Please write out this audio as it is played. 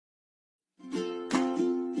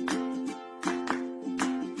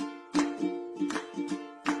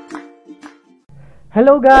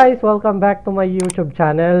Hello guys! Welcome back to my YouTube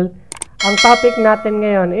channel. Ang topic natin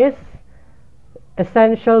ngayon is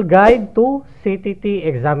Essential Guide to CTT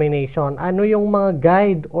Examination. Ano yung mga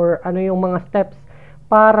guide or ano yung mga steps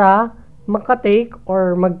para makatake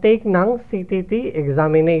or magtake ng CTT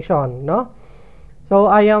Examination, no? So,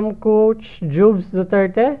 I am Coach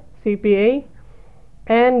Duterte, CPA,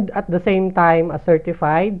 and at the same time, a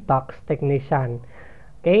certified tax technician.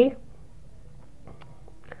 Okay?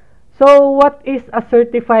 So, what is a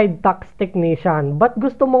certified tax technician? Ba't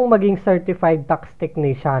gusto mong maging certified tax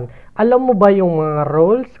technician? Alam mo ba yung mga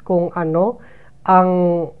roles kung ano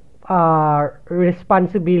ang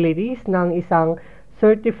responsibilities ng isang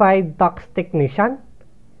certified tax technician?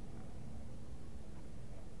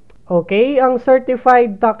 Okay, ang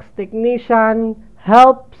certified tax technician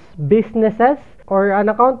helps businesses or an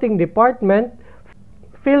accounting department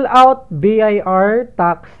fill out BIR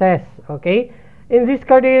taxes. Okay? In this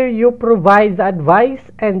career, you provide the advice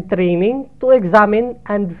and training to examine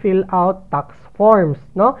and fill out tax forms,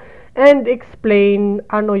 no? And explain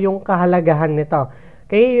ano yung kahalagahan nito.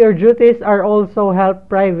 Okay, your duties are also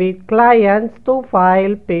help private clients to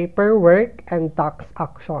file paperwork and tax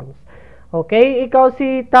actions. Okay, ikaw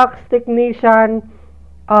si tax technician,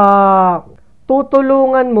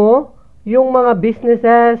 tutulungan mo yung mga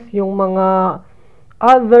businesses, yung mga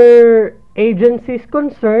other agencies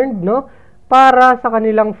concerned, no? Para sa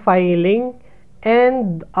kanilang filing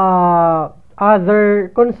and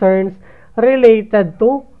other concerns related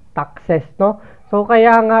to taxes, no? So,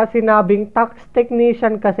 kaya nga sinabing tax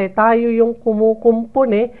technician kasi tayo yung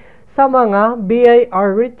kumukumpune sa mga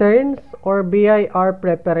BIR returns or BIR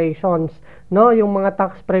preparations, no? Yung mga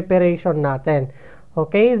tax preparation natin.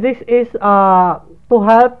 Okay? This is to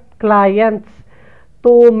help clients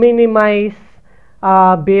to minimize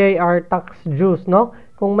BIR tax dues, no?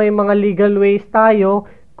 Kung may mga legal ways tayo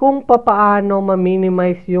kung papaano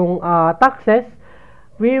ma-minimize yung taxes,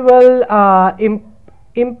 we will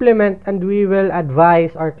implement and we will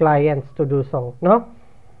advise our clients to do so, no?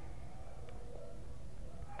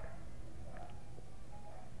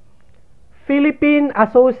 Philippine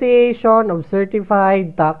Association of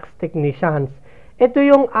Certified Tax Technicians. Ito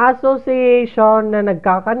yung association na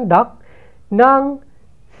nagkakandak ng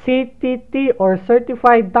CTT or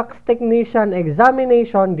Certified Tax Technician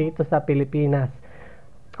Examination dito sa Pilipinas.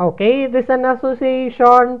 Okay, it is an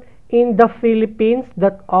association in the Philippines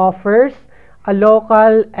that offers a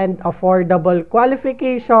local and affordable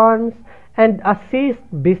qualifications and assist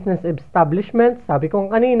business establishments, sabi ko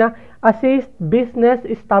kanina, assist business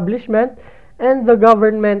establishment and the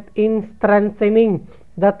government in strengthening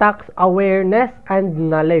the tax awareness and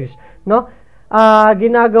knowledge, no?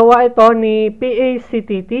 Ginagawa ito ni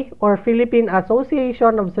PACTT or Philippine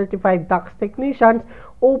Association of Certified Tax Technicians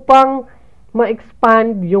upang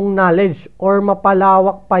ma-expand yung knowledge or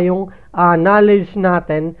mapalawak pa yung knowledge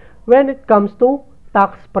natin when it comes to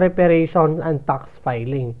tax preparation and tax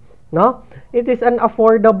filing, no? It is an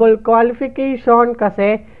affordable qualification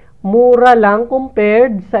kasi mura lang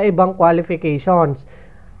compared sa ibang qualifications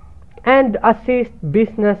and assist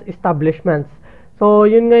business establishments. So,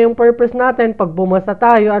 yun nga yung purpose natin. Pag bumasa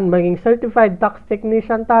tayo and maging certified tax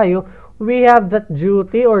technician tayo, we have that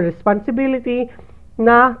duty or responsibility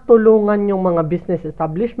na tulungan yung mga business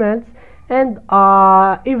establishments and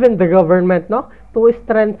even the government, no? To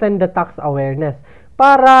strengthen the tax awareness.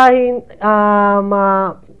 Para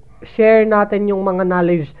ma-share natin yung mga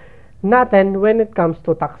knowledge natin when it comes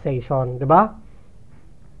to taxation, di ba?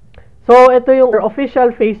 So, ito yung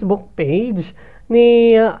official Facebook page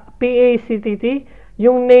ni PACTT.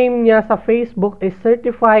 Yung name niya sa Facebook is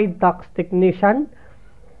Certified Tax Technician,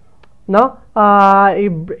 no?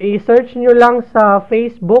 I-search nyo lang sa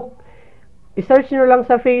Facebook. I-search nyo lang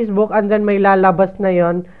sa Facebook and then may lalabas na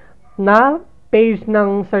yon na page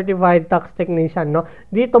ng Certified Tax Technician, no?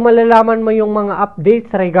 Dito malalaman mo yung mga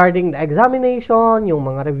updates regarding the examination, yung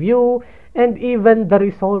mga review, and even the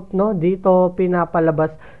result, no? Dito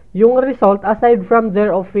pinapalabas yung result aside from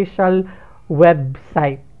their official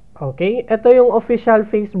website. Okay? Ito yung official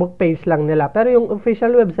Facebook page lang nila. Pero yung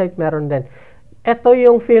official website meron din. Ito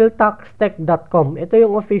yung philtaxtech.com. Ito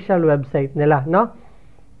yung official website nila, no?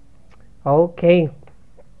 Okay.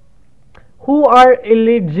 Who are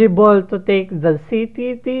eligible to take the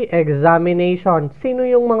CTT examination? Sino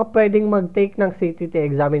yung mga pwedeng mag-take ng CTT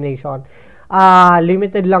examination?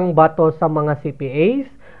 Limited lang ba to sa mga CPAs?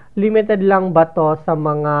 Limited lang ba to sa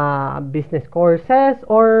mga business courses?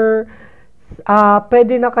 Or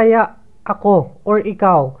pwede na kaya ako or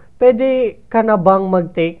ikaw, pwede ka na bang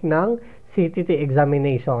mag-take ng CTT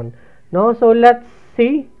examination? No? So, let's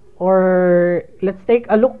see or let's take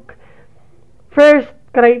a look. First,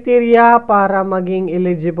 criteria para maging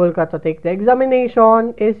eligible ka to take the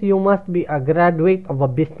examination is you must be a graduate of a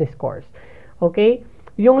business course. Okay?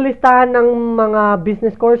 Yung listahan ng mga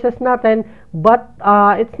business courses natin, but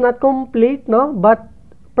it's not complete, no? But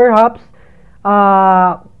perhaps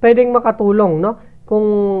pwedeng makatulong, no?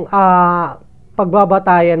 Kung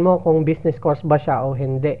pagbabatayan mo kung business course ba siya o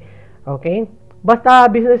hindi. Okay?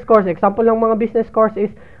 Basta business course, example ng mga business course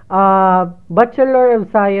is Bachelor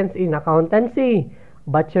of Science in Accountancy,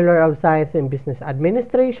 Bachelor of Science in Business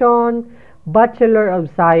Administration, Bachelor of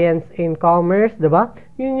Science in Commerce, diba?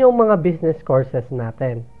 Yun yung mga business courses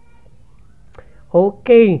natin.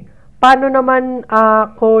 Okay. Paano naman,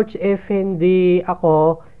 coach, if hindi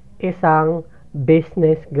ako isang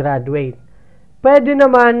business graduate? Pwede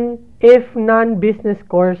naman if non-business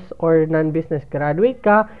course or non-business graduate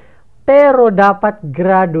ka, pero dapat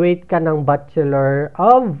graduate ka ng Bachelor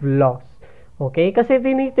of Laws. Okay? Kasi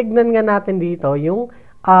tinitignan nga natin dito yung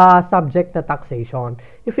subject na taxation.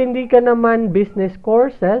 If hindi ka naman business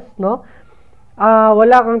courses, no?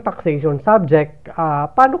 Wala kang taxation subject,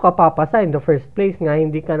 paano ka papasa in the first place nga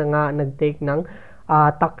hindi ka na nga nag-take ng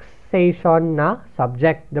taxation na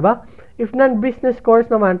subject, 'di ba? If non-business course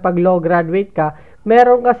naman, pag law graduate ka,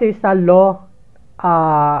 meron kasi sa law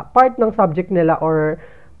part ng subject nila or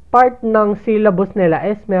part ng syllabus nila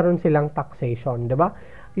is meron silang taxation, 'di ba?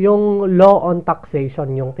 Yung law on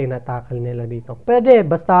taxation yung tinatakal nila dito. Pwede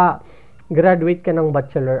basta graduate ka ng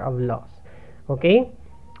Bachelor of Laws. Okay?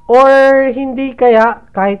 Or hindi kaya,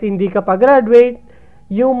 kahit hindi ka pa graduate,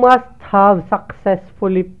 you must have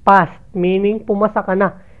successfully passed, meaning pumasa ka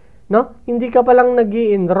na. No? Hindi ka pa lang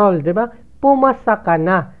nag-i-enroll, 'di ba? Pumasa ka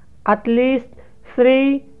na. At least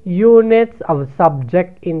 3 units of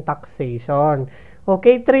subject in taxation.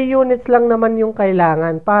 Okay, 3 units lang naman yung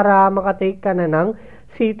kailangan para makatake ka na ng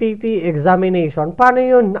CTT examination. Paano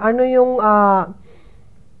yun? Ano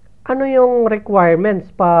yung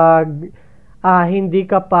requirements pag hindi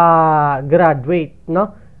ka pa graduate,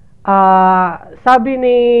 no? Sabi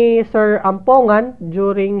ni Sir Ampongan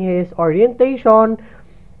during his orientation,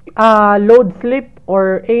 load slip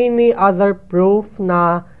or any other proof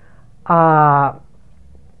na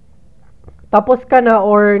tapos ka na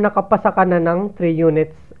or nakapasa ka na ng 3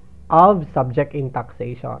 units of subject in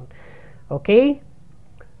taxation. Okay?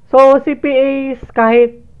 So, CPAs,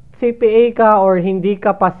 kahit CPA ka or hindi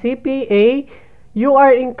ka pa CPA, you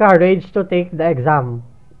are encouraged to take the exam.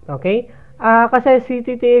 Okay? Kasi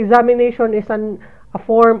CTT examination is a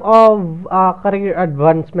form of career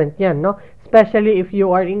advancement yan, no? Especially if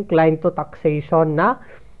you are inclined to taxation na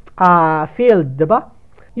field, diba?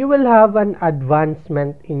 You will have an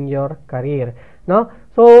advancement in your career, no?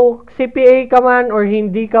 So, CPA ka man or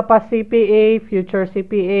hindi ka pa CPA, future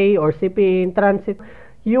CPA or CPA in transit,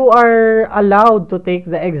 you are allowed to take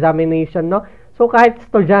the examination, no? So, kahit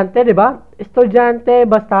estudyante, di ba? Estudyante,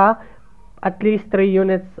 basta at least 3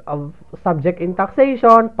 units of subject in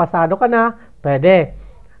taxation, pasado ka na, pwede.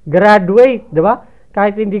 Graduate, di ba?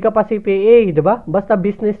 Kahit hindi ka pa CPA, di ba? Basta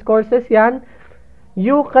business courses yan,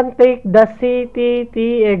 you can take the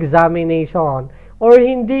CTT examination. Or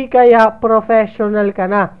hindi kaya professional ka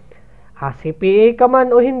na. CPA ka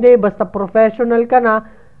man o hindi, basta professional ka na,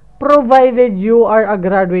 provided you are a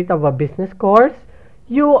graduate of a business course,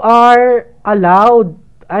 you are allowed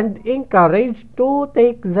and encouraged to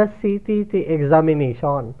take the CTT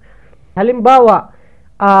examination. Halimbawa,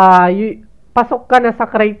 pasok ka na sa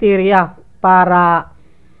criteria para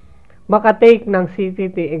makatake ng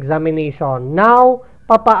CTT examination. Now,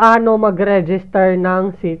 papaano mag-register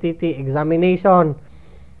ng CTT examination?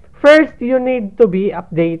 First, you need to be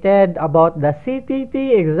updated about the CTT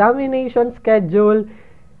examination schedule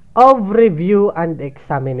of review and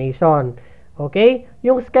examination. Okay?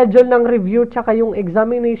 Yung schedule ng review tsaka yung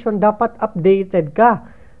examination dapat updated ka.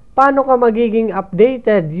 Paano ka magiging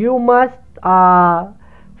updated? You must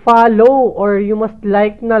follow or you must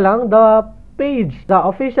like na lang the page, the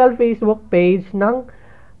official Facebook page ng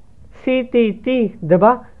CTT, 'di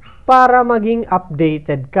ba? Para maging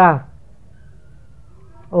updated ka.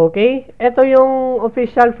 Okay? Ito yung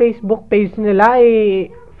official Facebook page nila,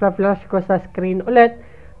 i-flash ko sa screen ulit.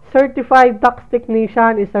 Certified Tax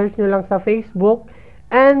Technician, i-search nyo lang sa Facebook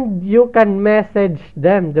and you can message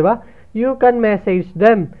them, di ba? You can message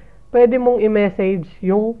them. Pwede mong i-message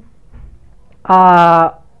yung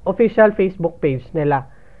official Facebook page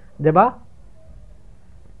nila, di ba?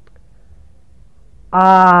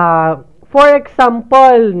 For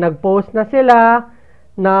example, nag-post na sila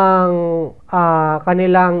ng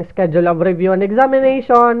kanilang schedule of review and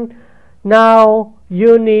examination. Now,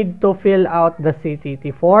 you need to fill out the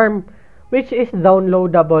CTT form. which is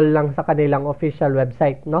downloadable lang sa kanilang official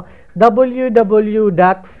website, no?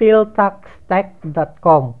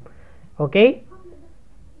 www.philtaxtech.com. Okay?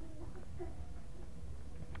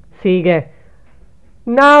 Sige.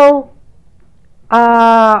 Now,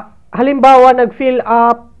 halimbawa nag-fill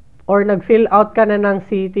out ka na ng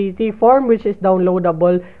CTT form, which is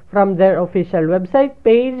downloadable from their official website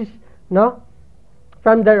page, no?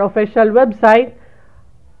 From their official website.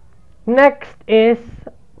 Next is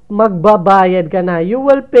magbabayad ka na. You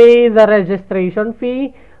will pay the registration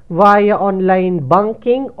fee via online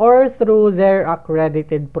banking or through their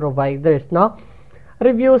accredited providers, no?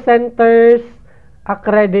 Review centers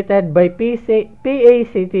accredited by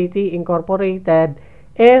PACTT Incorporated.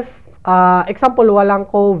 If, example,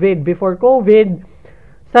 walang COVID, before COVID,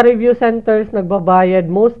 sa review centers,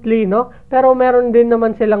 nagbabayad mostly, no? Pero meron din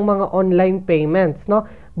naman silang mga online payments, no?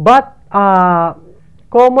 But,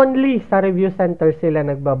 commonly, sa review centers sila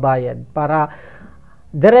nagbabayad para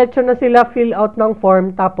diretso na sila fill out ng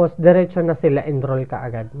form, tapos diretso na sila enroll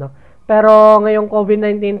kaagad, no? Pero ngayong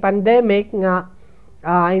COVID-19 pandemic nga,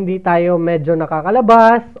 hindi tayo medyo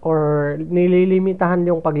nakakalabas or nililimitahan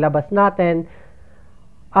yung paglabas natin,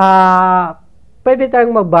 pwede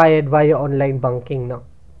tayong magbayad via online banking, no?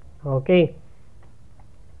 Okay.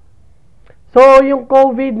 So, yung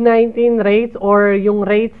COVID-19 rates or yung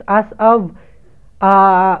rates as of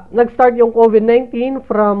nag-start yung COVID-19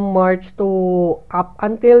 from March to up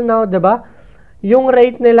until now, 'di ba? Yung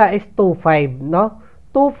rate nila is 2.5, no?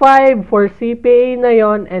 2.5 for CPA na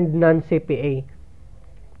yon and non-CPA.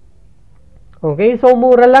 Okay, so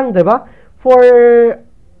mura lang, 'di ba? For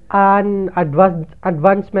an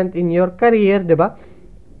advancement in your career, 'di ba?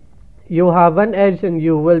 You have an edge and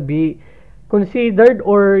you will be considered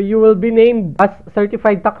or you will be named as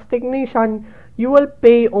certified tax technician. You will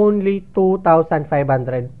pay only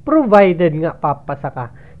 2,500 provided nga papasa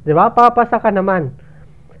ka. 'Di ba? Papasa ka naman.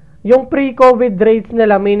 Yung pre-COVID rates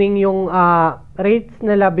nila, meaning yung rates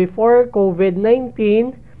nila before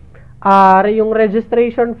COVID-19, yung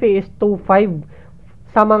registration fee is 2,500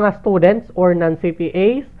 sa mga students or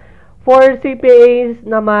non-CPAs. For CPAs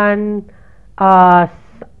naman,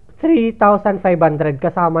 3,500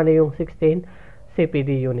 kasama na yung 16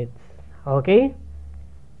 CPD units. Okay?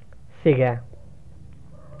 Sige.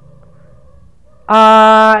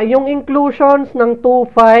 Yung inclusions ng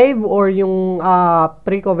 2.5 or yung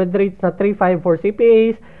pre-COVID rates na 3.5 for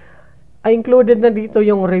CPAs, included na dito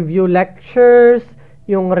yung review lectures,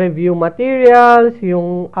 yung review materials,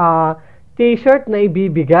 yung t-shirt na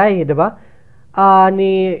ibibigay, 'di ba?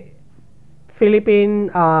 Ni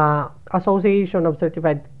Philippine Association of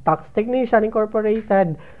Certified Tax Technician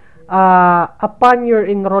Incorporated. Upon your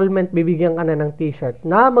enrollment, bibigyan ka na ng t-shirt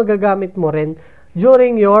na magagamit mo rin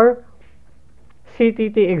during your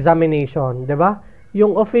CTT examination, 'di ba?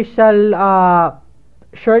 Yung official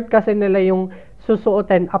shirt kasi nila yung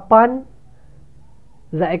susuotin upon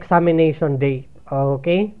the examination day.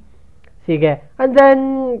 Okay? Sige. And then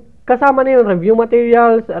kasama na yung review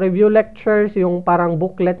materials, review lectures, yung parang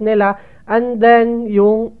booklet nila, and then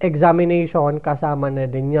yung examination kasama na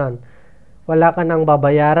din 'yon. Wala ka nang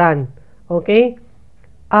babayaran. Okay?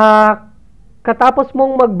 Katapos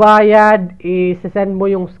mong magbayad, i-send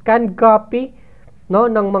mo yung scanned copy, no,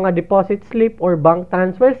 ng mga deposit slip or bank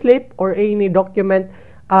transfer slip or any document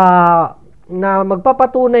na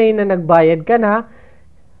magpapatunay na nagbayad ka na,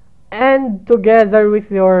 and together with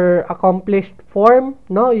your accomplished form,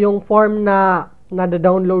 no, yung form na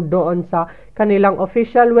nada-download doon sa kanilang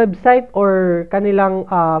official website or kanilang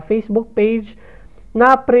Facebook page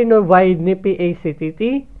na pre-provide ni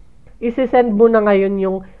PACTT, isi-send mo na ngayon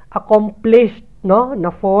yung accomplished, no,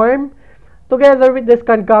 na form together with the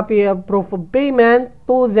scanned copy of proof of payment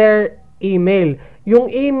to their email.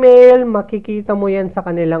 Yung email, makikita mo yan sa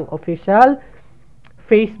kanilang official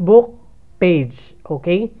Facebook page.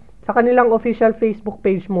 Okay? Sa kanilang official Facebook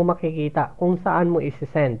page mo makikita kung saan mo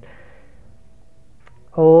isi-send.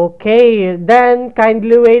 Okay. Then,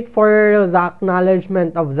 kindly wait for the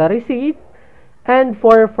acknowledgement of the receipt and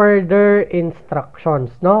for further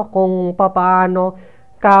instructions, no? Kung paano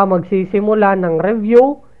ka magsisimula ng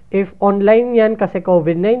review. If online yan, kasi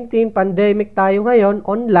COVID-19, pandemic tayo ngayon,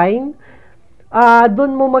 online,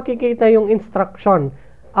 dun mo makikita yung instruction.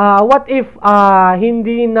 What if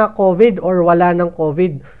hindi na COVID or wala ng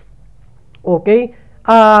COVID? Okay?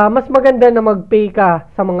 Mas maganda na mag-pay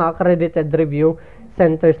ka sa mga accredited review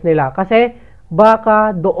centers nila. Kasi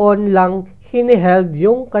baka doon lang hiniheld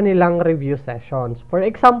yung kanilang review sessions. For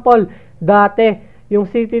example, dati,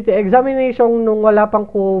 yung CTT examination nung wala pang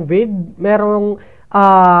COVID, merong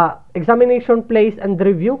examination place and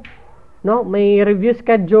review, no? May review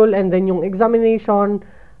schedule and then yung examination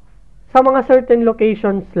sa mga certain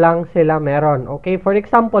locations lang sila meron. Okay? For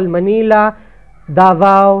example, Manila,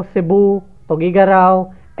 Davao, Cebu,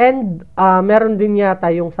 Tuguegarao, and meron din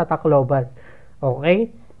yata yung sa Tacloban.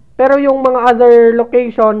 Okay? Pero yung mga other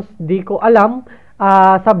locations, di ko alam.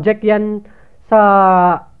 Subject yan sa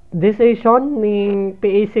decision ng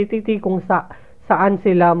PACTT kung saan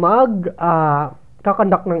sila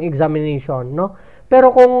kakonduct ng examination, no?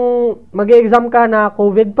 Pero kung mag-exam ka na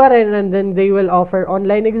COVID pa rin and then they will offer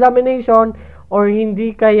online examination or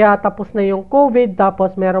hindi kaya tapos na yung COVID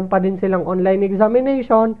tapos meron pa din silang online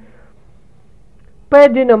examination,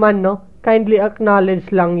 pwede naman, no? Kindly acknowledge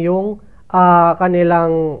lang yung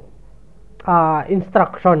kanilang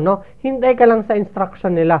instruction, no? Hintay ka lang sa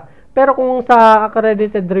instruction nila. Pero kung sa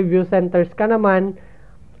accredited review centers ka naman,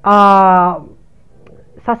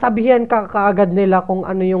 sasabihan ka kaagad nila kung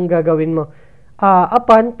ano yung gagawin mo.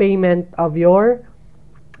 Upon payment of your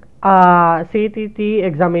CTT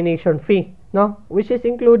examination fee, no? Which is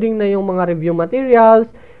including na yung mga review materials,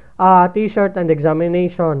 t-shirt and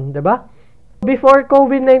examination, 'di ba? Before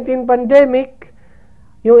COVID-19 pandemic,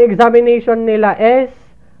 yung examination nila is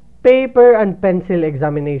paper and pencil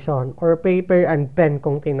examination or paper and pen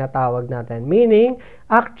kung tinatawag natin. Meaning,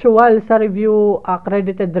 actual sa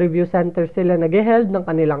accredited review center sila nag-held ng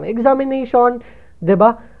kanilang examination, 'di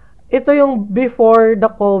ba? Ito yung before the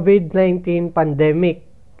COVID-19 pandemic.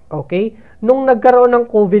 Okay? Nung nagkaroon ng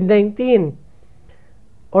COVID-19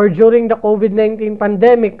 or during the COVID-19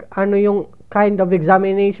 pandemic, ano yung kind of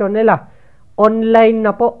examination nila? Online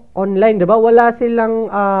na po. Online, 'di ba? Wala silang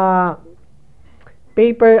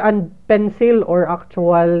paper and pencil or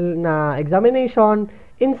actual na examination.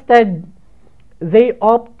 Instead, they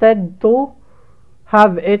opted to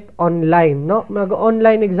have it online, no?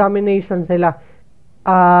 Mag-online examination sila.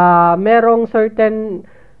 Merong certain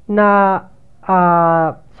na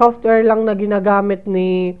software lang na ginagamit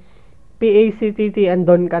ni PACTT and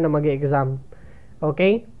doon ka na mag-exam.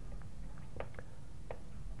 Okay?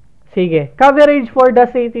 Sige. Coverage for the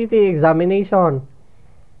CTT examination.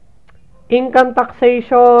 Income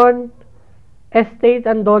taxation, estate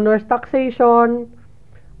and donors taxation,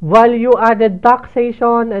 value-added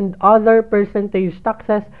taxation, and other percentage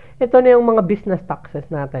taxes. Ito na yung mga business taxes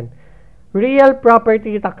natin. Real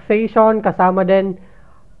property taxation, kasama din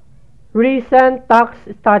recent tax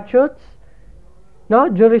statutes, no,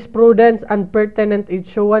 jurisprudence and pertinent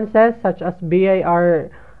issuances such as BIR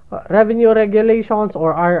revenue regulations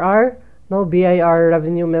or RR, no, BIR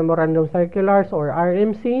revenue memorandum circulars or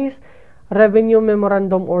RMCs, revenue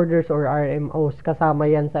memorandum orders or RMOs, kasama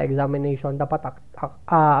yan sa examination. Dapat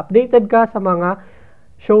updated ka sa mga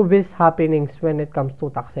showbiz happenings when it comes to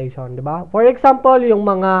taxation, di ba? For example, yung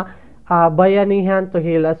mga Bayanihan to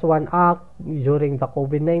Heal as One Act during the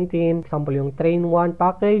COVID-19. Example, yung Train 1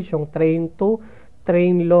 package, yung Train 2,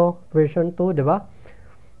 Train Law version 2, di ba?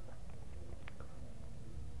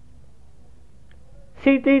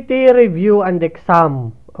 CTT review and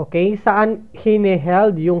exam. Okay? Saan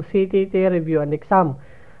hiniheld yung CTT review and exam?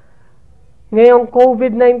 Ngayong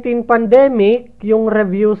COVID-19 pandemic, yung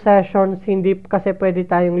review sessions, hindi kasi pwede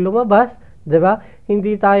tayong lumabas, 'di ba?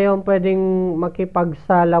 Hindi tayo pwedeng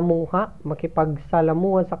makipagsalamuha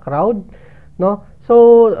sa crowd, no?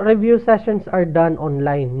 So, review sessions are done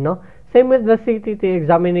online, no? Same with the CTT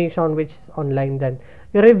examination, which is online din.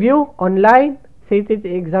 Yung review, online.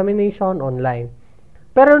 CTT examination, online.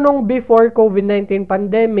 Pero nung before COVID-19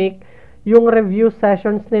 pandemic, yung review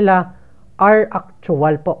sessions nila are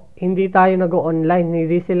actual po. Hindi tayo nag-o-online,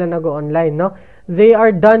 hindi sila nag-o-online, no? They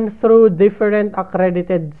are done through different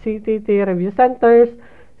accredited CTT review centers.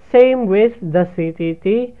 Same with the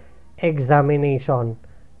CTT examination.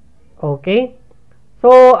 Okay?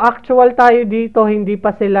 So, actual tayo dito, hindi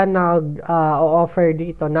pa sila nag-offer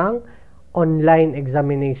dito ng online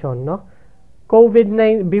examination, no?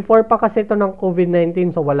 COVID-19, before pa kasi ito ng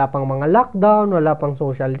COVID-19, so wala pang mga lockdown, wala pang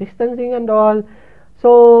social distancing and all.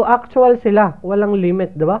 So, actual sila, walang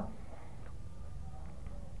limit, di ba?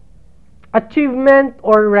 Achievement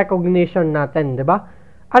or recognition natin, di ba?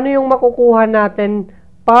 Ano yung makukuha natin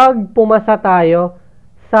pag pumasa tayo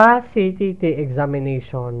sa CTT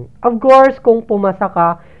examination? Of course, kung pumasa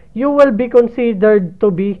ka, you will be considered to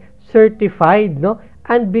be certified, no?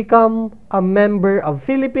 And become a member of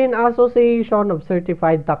Philippine Association of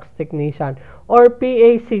Certified Tax Technician or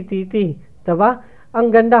PACTT, diba?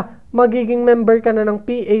 Ang ganda, magiging member ka na ng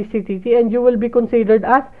PACTT and you will be considered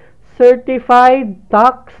as Certified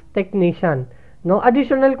Tax Technician. No,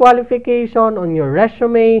 additional qualification on your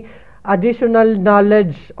resume, additional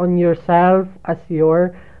knowledge on yourself as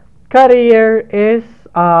your career is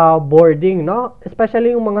boarding, no?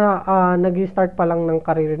 Especially yung mga nag-start pa lang ng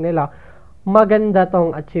career nila. maganda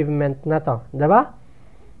tong achievement na to, 'di ba?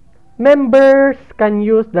 Members can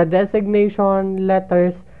use the designation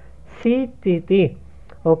letters CTT.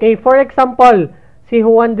 Okay, for example, si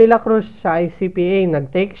Juan de la Cruz, siya ay CPA,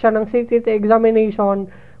 nag-take siya ng CTT examination,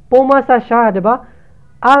 pumasa siya, 'di ba?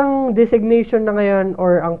 Ang designation na ngayon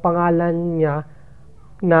or ang pangalan niya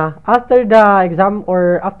na after the exam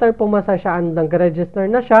or after pumasa siya and nag-register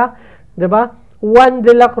na siya, 'di ba? Juan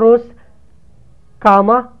de la Cruz,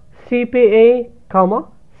 CPA,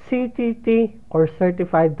 CTT or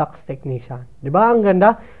Certified Tax Technician. 'Di ba? Ang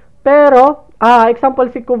ganda. Pero,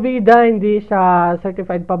 example si Covida, hindi siya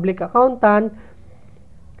Certified Public Accountant.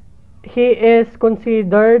 He is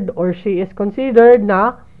considered or she is considered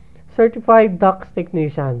na Certified Tax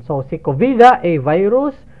Technician. So, si Covida, A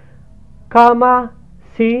virus,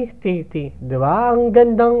 CTT. 'Di ba? Ang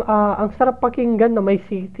gandang, ang sarap pakinggan na may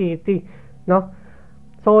CTT, no?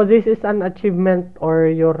 So, this is an achievement or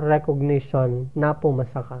your recognition na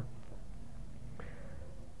pumasa ka.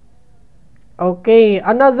 Okay,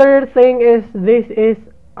 another thing is this is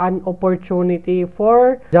an opportunity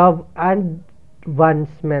for job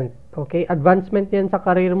advancement. Okay, advancement yan sa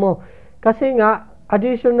career mo. Kasi nga,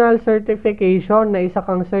 additional certification na isa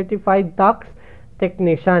kang certified tax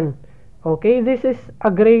technician. Okay, this is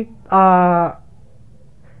a great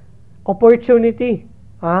opportunity,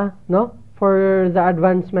 no, for the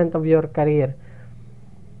advancement of your career.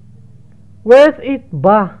 Worth it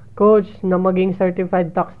ba, coach, na maging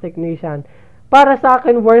certified tax technician? Para sa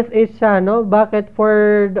akin, worth it siya, no? Bakit?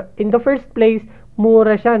 In the first place,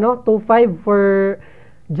 mura siya, no? 2,500 for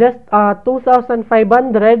just 2,500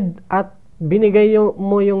 at binigay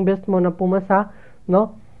mo yung best mo na pumasa,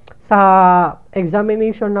 no? Sa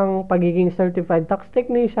examination ng pagiging certified tax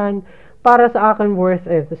technician. Para sa akin, worth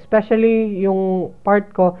it. Especially yung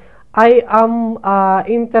part ko, I am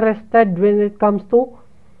interested when it comes to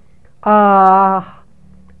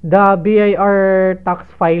the BIR tax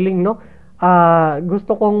filing, no?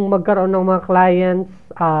 Gusto kong magkaroon ng mga clients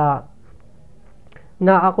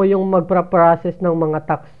na ako yung magpa-process ng mga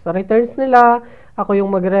tax returns nila, ako yung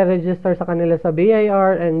magre-register sa kanila sa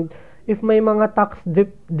BIR, and if may mga tax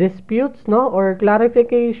disputes, no, or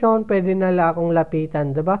clarification, pwede nila akong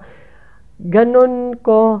lapitan, 'di ba? Ganun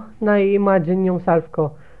ko na-imagine yung self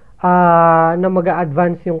ko na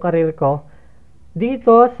mag-a-advance yung career ko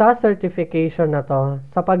dito sa certification na to,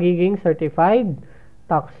 sa pagiging certified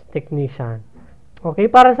tax technician.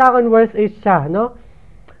 Okay, para sa akin, worth it siya, no?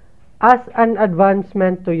 As an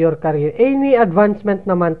advancement to your career. Any advancement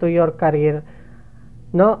naman to your career,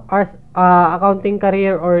 no? As accounting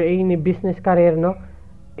career or any business career, no?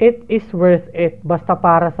 It is worth it. Basta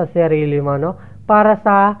para sa sarili mo, no? Para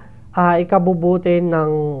sa ikabubuti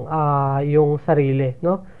ng yung sarili,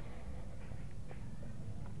 no?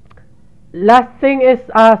 Last thing is,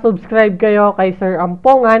 subscribe kayo kay Sir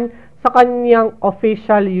Ampongan sa kanyang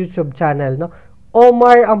official YouTube channel, no?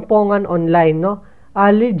 Omar Ampongan Online, no?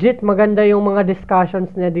 Legit maganda yung mga discussions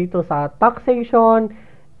niya dito sa taxation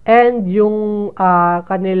and yung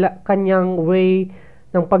kanyang way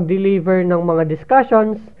ng pag-deliver ng mga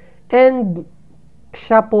discussions, and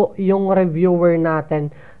siya po yung reviewer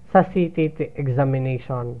natin sa CTT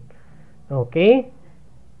examination. Okay?